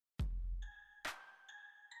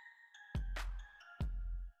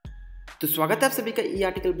तो स्वागत है आप सभी का ई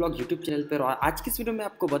आर्टिकल ब्लॉग यूट्यूब चैनल पर। और आज की इस वीडियो में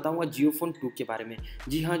आपको बताऊंगा जियो फोन 2 के बारे में।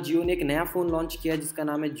 जी हाँ, जियो ने एक नया फ़ोन लॉन्च किया है जिसका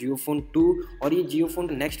नाम है जियो फोन 2 और ये जियो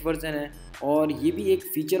फोन नेक्स्ट वर्जन है और ये भी एक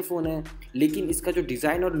फ़ीचर फ़ोन है, लेकिन इसका जो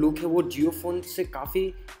डिज़ाइन और लुक है वो जियो फोन से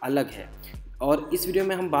काफ़ी अलग है। और इस वीडियो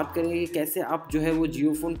में हम बात करेंगे कि कैसे आप जो है वो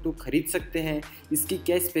जियो फोन 2 खरीद सकते हैं, इसकी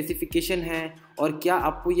क्या स्पेसिफिकेशन है और क्या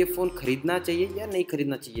आपको ये फ़ोन ख़रीदना चाहिए या नहीं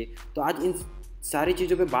ख़रीदना चाहिए। तो आज इन सारी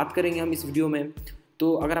चीज़ों पे बात करेंगे हम इस वीडियो में।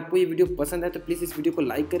 तो अगर आपको ये वीडियो पसंद है तो प्लीज़ इस वीडियो को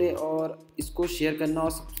लाइक करें और इसको शेयर करना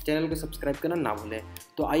और चैनल को सब्सक्राइब करना ना भूलें।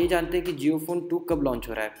 तो आइए जानते हैं कि जियो फोन 2 कब लॉन्च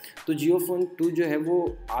हो रहा है। तो जियो फोन 2 जो है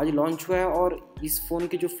वो आज लॉन्च हुआ है और इस फ़ोन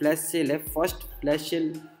की जो फ्लैश सेल है, फर्स्ट फ्लैश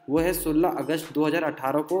सेल, वो है 16 अगस्त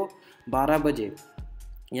 2018 को 12 बजे,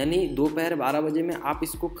 यानी दोपहर 12 बजे में आप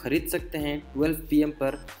इसको ख़रीद सकते हैं 12 PM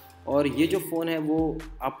पर। और ये जो फ़ोन है वो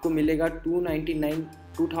आपको मिलेगा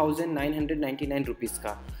 2,999 रुपीज़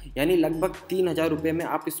का, यानी लगभग 3,000 रुपये में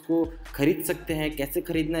आप इसको ख़रीद सकते हैं। कैसे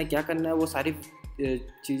ख़रीदना है, क्या करना है, वो सारी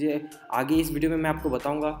चीज़ें आगे इस वीडियो में मैं आपको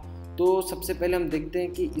बताऊंगा। तो सबसे पहले हम देखते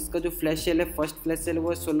हैं कि इसका जो फ्लैश सेल है, फर्स्ट फ्लैश सेल वो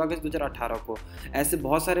है 16 अगस्त 2018 को। ऐसे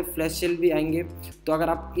बहुत सारे फ्लैश सेल भी आएंगे, तो अगर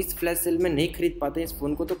आप इस फ्लैश सेल में नहीं खरीद पाते हैं इस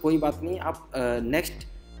फ़ोन को तो कोई बात नहीं, आप नेक्स्ट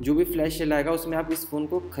जो भी फ्लैश सेल आएगा उसमें आप इस फ़ोन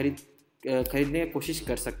को खरीदने की कोशिश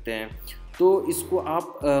कर सकते हैं। तो इसको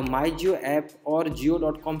आप MyJio ऐप और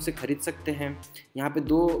Jio.com से ख़रीद सकते हैं। यहाँ पे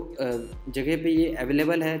दो जगह पे ये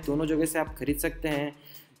अवेलेबल है, दोनों जगह से आप खरीद सकते हैं।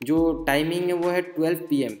 जो टाइमिंग है वो है 12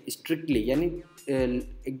 PM स्ट्रिक्टली, यानी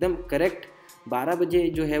एकदम करेक्ट 12 बजे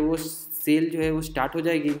जो है वो सेल जो है वो स्टार्ट हो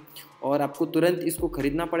जाएगी और आपको तुरंत इसको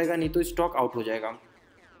ख़रीदना पड़ेगा, नहीं तो स्टॉक आउट हो जाएगा।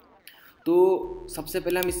 तो सबसे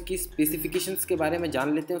पहले हम इसकी स्पेसिफिकेशंस के बारे में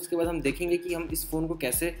जान लेते हैं, उसके बाद हम देखेंगे कि हम इस फ़ोन को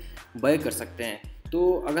कैसे बाय कर सकते हैं।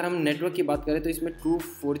 तो अगर हम नेटवर्क की बात करें तो इसमें ट्रू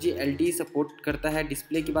 4G LTE सपोर्ट करता है।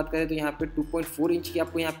 डिस्प्ले की बात करें तो यहाँ पे 2.4 इंच की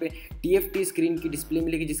आपको यहाँ पे TFT स्क्रीन की डिस्प्ले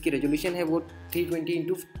मिलेगी, जिसकी रेजोल्यूशन है वो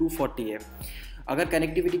 320x240 है। अगर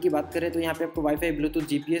कनेक्टिविटी की बात करें तो यहाँ पे आपको wifi, Bluetooth,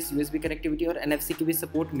 GPS, USB connectivity और NFC की भी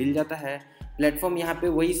सपोर्ट मिल जाता है। प्लेटफॉर्म यहाँ पे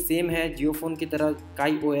वही सेम है जियो फोन की तरह,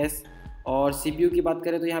 काई OS। और CPU की बात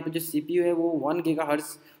करें तो यहाँ पे जो CPU है वो 1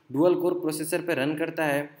 GHz डुअल कोर प्रोसेसर पे रन करता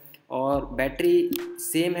है। और बैटरी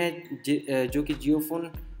सेम है जो कि जियो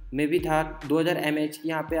फोन में भी था, 2000 mAh की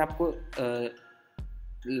यहाँ पे आपको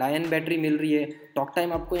लायन बैटरी मिल रही है। टॉक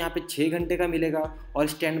टाइम आपको यहाँ पे 6 घंटे का मिलेगा और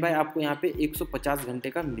स्टैंड बाय आपको यहाँ पे 150 घंटे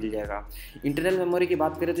का मिल जाएगा। इंटरनल मेमोरी की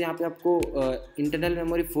बात करें तो यहाँ पे आपको इंटरनल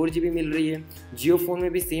मेमोरी 4 GB मिल रही है। जियो फोन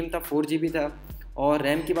में भी सेम था, 4 GB था। और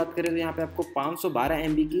रैम की बात करें तो यहाँ पे आपको 512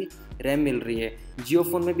 MB की रैम मिल रही है। जियो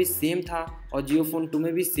फोन में भी सेम था और जियो फोन 2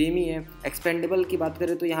 में भी सेम ही है। एक्सपेंडेबल की बात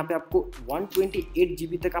करें तो यहाँ पे आपको 128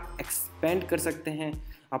 GB तक आप एक्सपेंड कर सकते हैं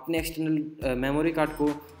अपने एक्सटर्नल मेमोरी कार्ड को,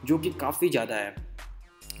 जो कि काफ़ी ज़्यादा है।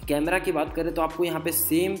 कैमरा की बात करें तो आपको यहाँ पे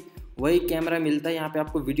सेम वही कैमरा मिलता है। यहाँ पे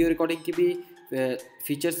आपको वीडियो रिकॉर्डिंग की भी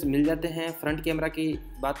फीचर्स मिल जाते हैं। फ्रंट कैमरा की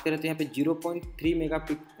बात करें तो यहाँ पे 0.3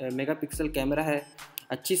 मेगापिक्सल कैमरा है।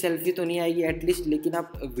 अच्छी सेल्फी तो नहीं आएगी एटलीस्ट, लेकिन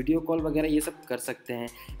आप वीडियो कॉल वगैरह ये सब कर सकते हैं।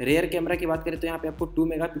 रेयर कैमरा की बात करें तो यहाँ पे आपको 2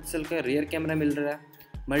 मेगापिक्सल का रेयर कैमरा मिल रहा है।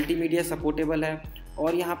 मल्टीमीडिया सपोर्टेबल है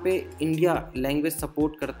और यहाँ पे इंडिया लैंग्वेज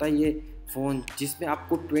सपोर्ट करता है ये फ़ोन, जिसमें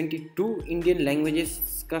आपको 22 इंडियन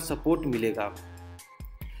लैंग्वेजेस का सपोर्ट मिलेगा।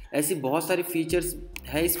 ऐसी बहुत सारी फीचर्स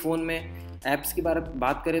है इस फ़ोन में। ऐप्स की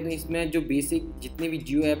बात करें तो इसमें जो बेसिक जितने भी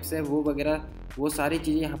जियो ऐप्स हैं वो वगैरह वो सारी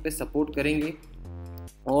चीज़ें यहाँ पे सपोर्ट करेंगे।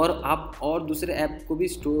 और आप और दूसरे ऐप को भी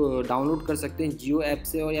डाउनलोड कर सकते हैं जियो ऐप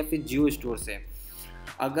से और या फिर जियो स्टोर से।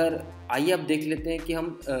 अगर आइए अब देख लेते हैं कि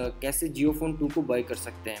हम कैसे जियो फोन 2 को बाय कर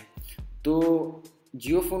सकते हैं। तो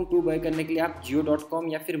जियो फोन 2 बाय करने के लिए आप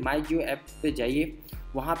Jio.com या फिर MyJio ऐप पे जाइए।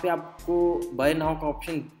 वहाँ पे आपको बाय नाउ का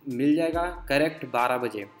ऑप्शन मिल जाएगा करेक्ट 12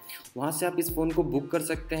 बजे। वहाँ से आप इस फ़ोन को बुक कर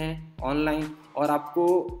सकते हैं ऑनलाइन और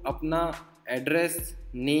आपको अपना एड्रेस,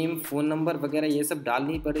 नेम, फ़ोन नंबर वगैरह ये सब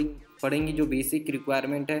डालनी पड़ेंगी जो बेसिक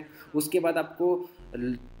रिक्वायरमेंट है। उसके बाद आपको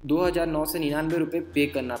 2,999 रुपये पे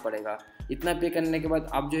करना पड़ेगा। इतना पे करने के बाद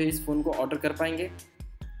आप जो है इस फ़ोन को ऑर्डर कर पाएंगे।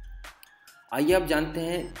 आइए आप जानते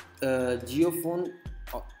हैं जियो फोन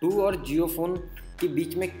 2 और जियो फोन के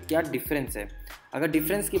बीच में क्या डिफरेंस है। अगर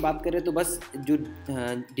डिफरेंस की बात करें तो बस जो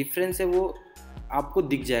डिफरेंस है वो आपको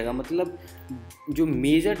दिख जाएगा, मतलब जो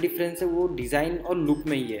मेजर डिफरेंस है वो डिज़ाइन और लुक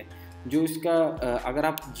में ही है। जो इसका अगर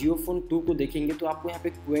आप जियो फोन 2 को देखेंगे तो आपको यहाँ पे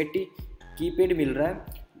QWERTY कीपैड मिल रहा है,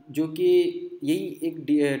 जो कि यही एक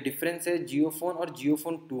डिफरेंस है जियो फोन और जियो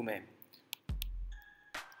फोन 2 में।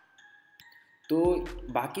 तो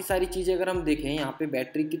बाकी सारी चीज़ें अगर हम देखें यहाँ पे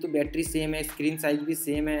बैटरी की, तो बैटरी सेम है, स्क्रीन साइज भी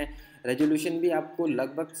सेम है, रेजोल्यूशन भी आपको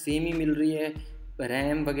लगभग सेम ही मिल रही है,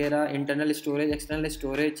 रैम वगैरह, इंटरनल स्टोरेज, एक्सटर्नल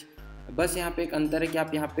स्टोरेज। बस यहाँ पे एक अंतर है कि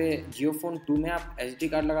आप यहाँ पे जियो फोन 2 में आप SD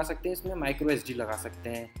कार्ड लगा सकते हैं, इसमें माइक्रो SD लगा सकते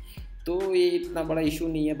हैं। तो ये इतना बड़ा इशू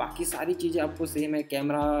नहीं है। बाकी सारी चीज़ें आपको सेम है,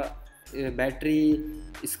 कैमरा,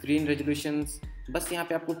 बैटरी, स्क्रीन रेजोल्यूशंस, बस यहाँ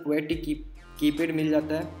पे आपको क्वालिटी कीपैड मिल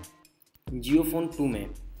जाता है जियो फोन 2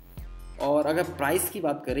 में। और अगर प्राइस की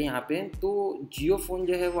बात करें यहाँ पे, तो जियो फ़ोन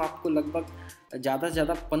जो है वो आपको लगभग ज़्यादा से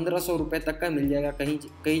ज़्यादा 1500 रुपये तक का मिल जाएगा।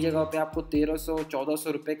 कई जगहों पे आपको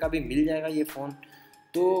 1300-1400 रुपये का भी मिल जाएगा ये फ़ोन।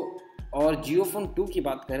 तो और जियो फ़ोन 2 की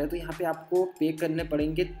बात करें तो यहाँ पे आपको पे करने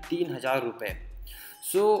पड़ेंगे 3000 रुपये।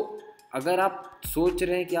 सो अगर आप सोच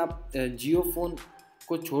रहे हैं कि आप जियो फ़ोन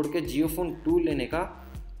को छोड़ के जियो फ़ोन 2 लेने का,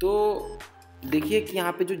 तो देखिए कि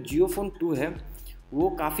यहाँ पे जो जियो फ़ोन 2 है वो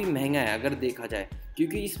काफ़ी महंगा है अगर देखा जाए,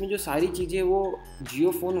 क्योंकि इसमें जो सारी चीज़ें वो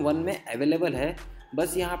जियो फ़ोन 1 में अवेलेबल है।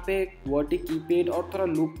 बस यहाँ पे क्वालिटी कीपैड और थोड़ा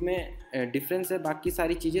लुक में डिफरेंस है, बाकी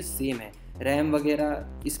सारी चीज़ें सेम है। रैम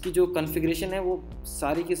वगैरह इसकी जो कॉन्फ़िगरेशन है वो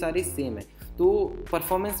सारी की सारी सेम है, तो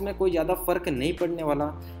परफॉर्मेंस में कोई ज़्यादा फ़र्क नहीं पड़ने वाला।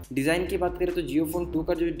 डिज़ाइन की बात करें तो जियो फ़ोन 2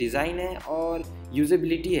 का जो डिज़ाइन है और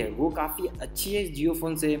यूजेबिलिटी है वो काफ़ी अच्छी है जियो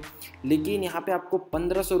फ़ोन से, लेकिन यहाँ पे आपको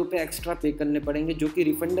 1500 रुपये एक्स्ट्रा पे करने पड़ेंगे जो कि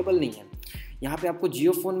रिफंडेबल नहीं है। यहाँ पे आपको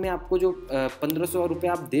जियो फ़ोन में आपको जो 1500 रुपये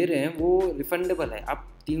आप दे रहे हैं वो रिफंडेबल है। आप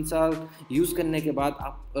 3 साल यूज़ करने के बाद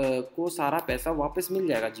आप को सारा पैसा वापस मिल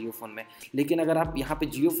जाएगा जियो फ़ोन में। लेकिन अगर आप यहाँ पे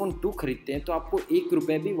जियो फ़ोन 2 खरीदते हैं तो आपको 1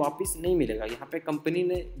 रुपये भी वापस नहीं मिलेगा। यहाँ पे कंपनी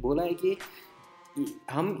ने बोला है कि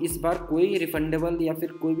हम इस बार कोई रिफंडेबल या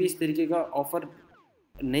फिर कोई भी इस तरीके का ऑफ़र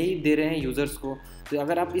नहीं दे रहे हैं यूज़र्स को। तो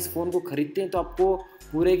अगर आप इस फ़ोन को ख़रीदते हैं तो आपको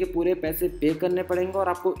पूरे के पूरे पैसे पे करने पड़ेंगे और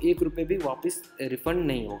आपको 1 रुपये भी वापस रिफ़ंड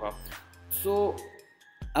नहीं होगा। सो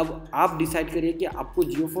अब आप डिसाइड करिए कि आपको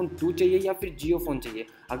जियो फ़ोन 2 चाहिए या फिर जियो फ़ोन चाहिए।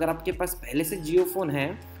 अगर आपके पास पहले से जियो फ़ोन है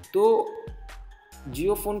तो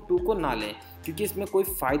जियो फ़ोन 2 को ना लें, क्योंकि इसमें कोई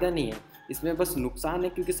फ़ायदा नहीं है, इसमें बस नुकसान है,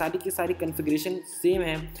 क्योंकि सारी की सारी कॉन्फ़िगरेशन सेम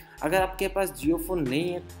है। अगर आपके पास जियो फ़ोन नहीं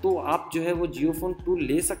है तो आप जो है वो जियो फ़ोन 2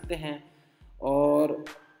 ले सकते हैं। और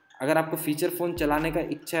अगर आपको फ़ीचर फ़ोन चलाने का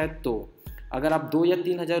इच्छा है तो अगर आप 2 या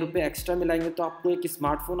 3000 रुपये एक्स्ट्रा मिलाएंगे तो आपको एक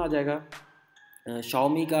स्मार्टफ़ोन आ जाएगा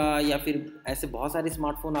शाओमी का, या फिर ऐसे बहुत सारे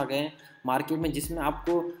स्मार्टफ़ोन आ गए हैं मार्केट में जिसमें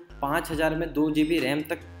आपको 5000 में 2 GB रैम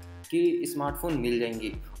तक की स्मार्टफ़ोन मिल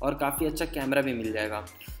जाएंगी और काफ़ी अच्छा कैमरा भी मिल जाएगा।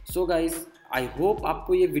 सो गाइस, आई होप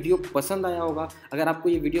आपको ये वीडियो पसंद आया होगा। अगर आपको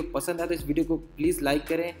ये वीडियो पसंद आया तो इस वीडियो को प्लीज़ लाइक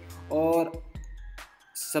करें और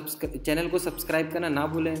चैनल को सब्सक्राइब करना ना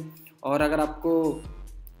भूलें। और अगर आपको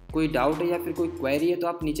कोई डाउट है या फिर कोई क्वेरी है तो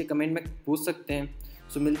आप नीचे कमेंट में पूछ सकते हैं।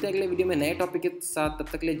 सो मिलते हैं अगले वीडियो में नए टॉपिक के साथ, तब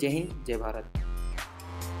तक के लिए जय हिंद, जय भारत।